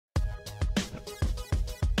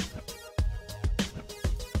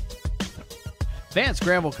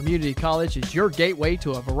Vance-Granville Community College is your gateway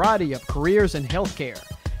to a variety of careers in healthcare.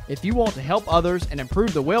 If you want to help others and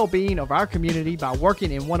improve the well-being of our community by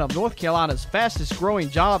working in one of North Carolina's fastest-growing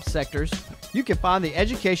job sectors, you can find the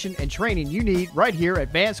education and training you need right here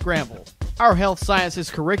at Vance-Granville. Our health sciences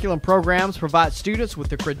curriculum programs provide students with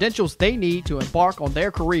the credentials they need to embark on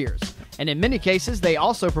their careers, and in many cases, they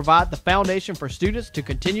also provide the foundation for students to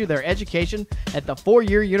continue their education at the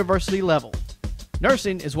four-year university level.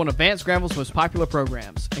 Nursing is one of Vance-Granville's most popular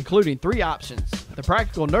programs, including three options: the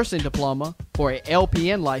Practical Nursing Diploma for a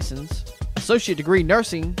LPN license, Associate Degree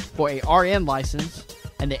Nursing for a RN license,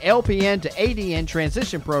 and the LPN to ADN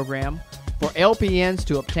Transition Program for LPNs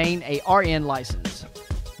to obtain a RN license.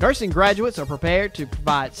 Nursing graduates are prepared to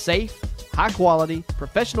provide safe, high-quality,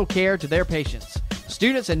 professional care to their patients.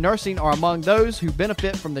 Students in nursing are among those who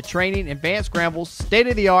benefit from the training in Vance-Granville's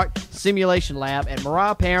state-of-the-art simulation lab at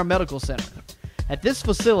Mariah Perrin Medical Center. At this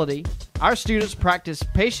facility, our students practice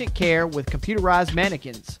patient care with computerized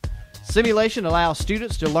mannequins. Simulation allows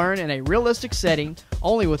students to learn in a realistic setting,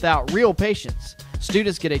 only without real patients.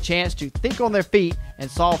 Students get a chance to think on their feet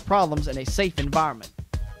and solve problems in a safe environment.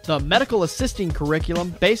 The medical assisting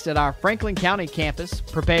curriculum based at our Franklin County campus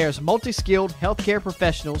prepares multi-skilled healthcare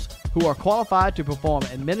professionals who are qualified to perform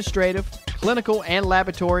administrative, clinical, and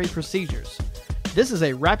laboratory procedures. This is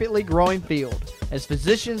a rapidly growing field, as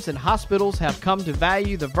physicians and hospitals have come to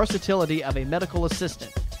value the versatility of a medical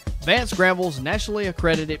assistant. Vance-Granville's nationally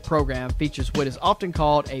accredited program features what is often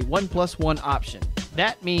called a 1+1 option.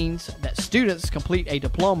 That means that students complete a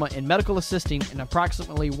diploma in medical assisting in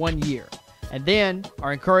approximately 1 year, and then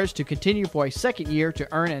are encouraged to continue for a second year to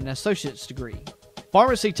earn an associate's degree.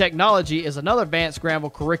 Pharmacy Technology is another Vance-Granville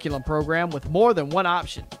curriculum program with more than one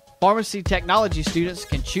option. Pharmacy technology students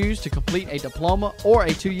can choose to complete a diploma or a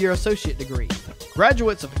 2-year associate degree.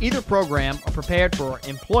 Graduates of either program are prepared for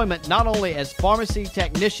employment not only as pharmacy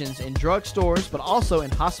technicians in drugstores, but also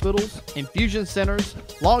in hospitals, infusion centers,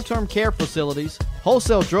 long-term care facilities,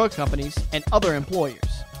 wholesale drug companies, and other employers.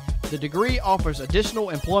 The degree offers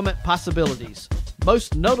additional employment possibilities,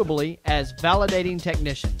 most notably as validating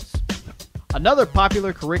technicians. Another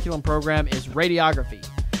popular curriculum program is radiography,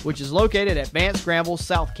 which is located at Vance-Granville's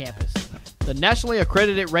South Campus. The nationally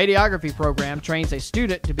accredited radiography program trains a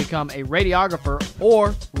student to become a radiographer or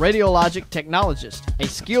radiologic technologist, a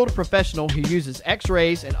skilled professional who uses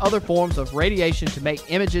X-rays and other forms of radiation to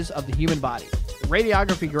make images of the human body.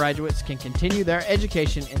 Radiography graduates can continue their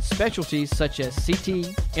education in specialties such as CT,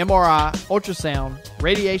 MRI, ultrasound,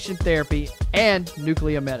 radiation therapy, and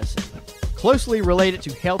nuclear medicine. Closely related to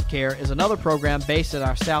healthcare is another program based at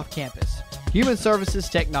our South Campus: Human Services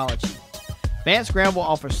Technology. Vance-Granville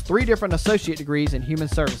offers 3 different associate degrees in human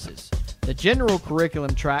services. The general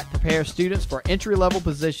curriculum track prepares students for entry-level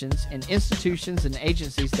positions in institutions and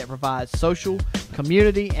agencies that provide social,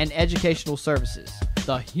 community, and educational services.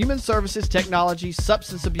 The Human Services Technology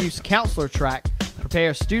Substance Abuse Counselor track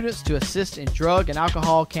prepares students to assist in drug and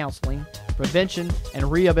alcohol counseling, prevention,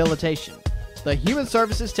 and rehabilitation. The Human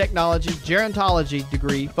Services Technology Gerontology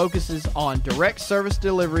degree focuses on direct service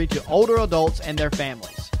delivery to older adults and their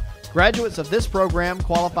families. Graduates of this program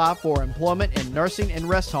qualify for employment in nursing and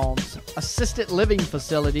rest homes, assisted living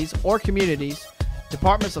facilities or communities,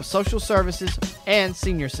 departments of social services, and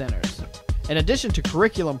senior centers. In addition to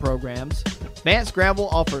curriculum programs, Vance-Granville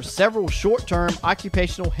offers several short-term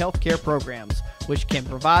occupational healthcare programs, which can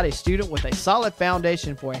provide a student with a solid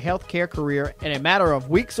foundation for a healthcare career in a matter of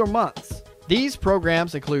weeks or months. These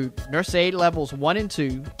programs include Nurse Aid Levels 1 and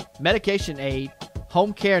 2, Medication Aid,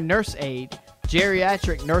 Home Care Nurse Aid,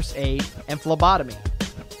 Geriatric Nurse Aid, and Phlebotomy.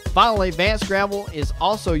 Finally, Vance-Granville is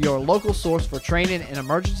also your local source for training in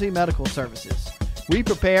emergency medical services. We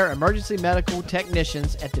prepare emergency medical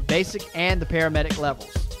technicians at the basic and the paramedic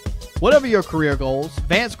levels. Whatever your career goals,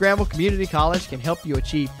 Vance-Granville Community College can help you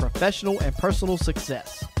achieve professional and personal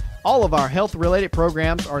success. All of our health-related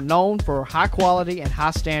programs are known for high quality and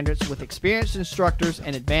high standards with experienced instructors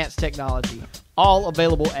and advanced technology, all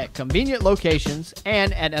available at convenient locations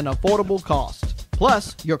and at an affordable cost.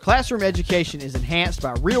 Plus, your classroom education is enhanced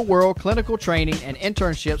by real-world clinical training and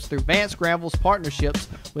internships through Vance-Granville's partnerships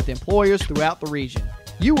with employers throughout the region.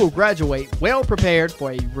 You will graduate well prepared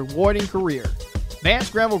for a rewarding career.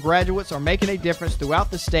 Vance-Granville graduates are making a difference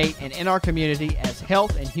throughout the state and in our community as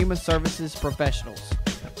health and human services professionals.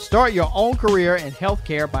 Start your own career in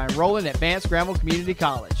healthcare by enrolling at Vance-Granville Community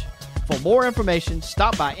College. For more information,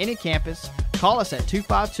 stop by any campus, call us at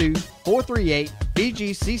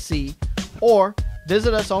 252-438-VGCC, or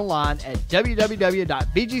visit us online at www.vgcc.edu.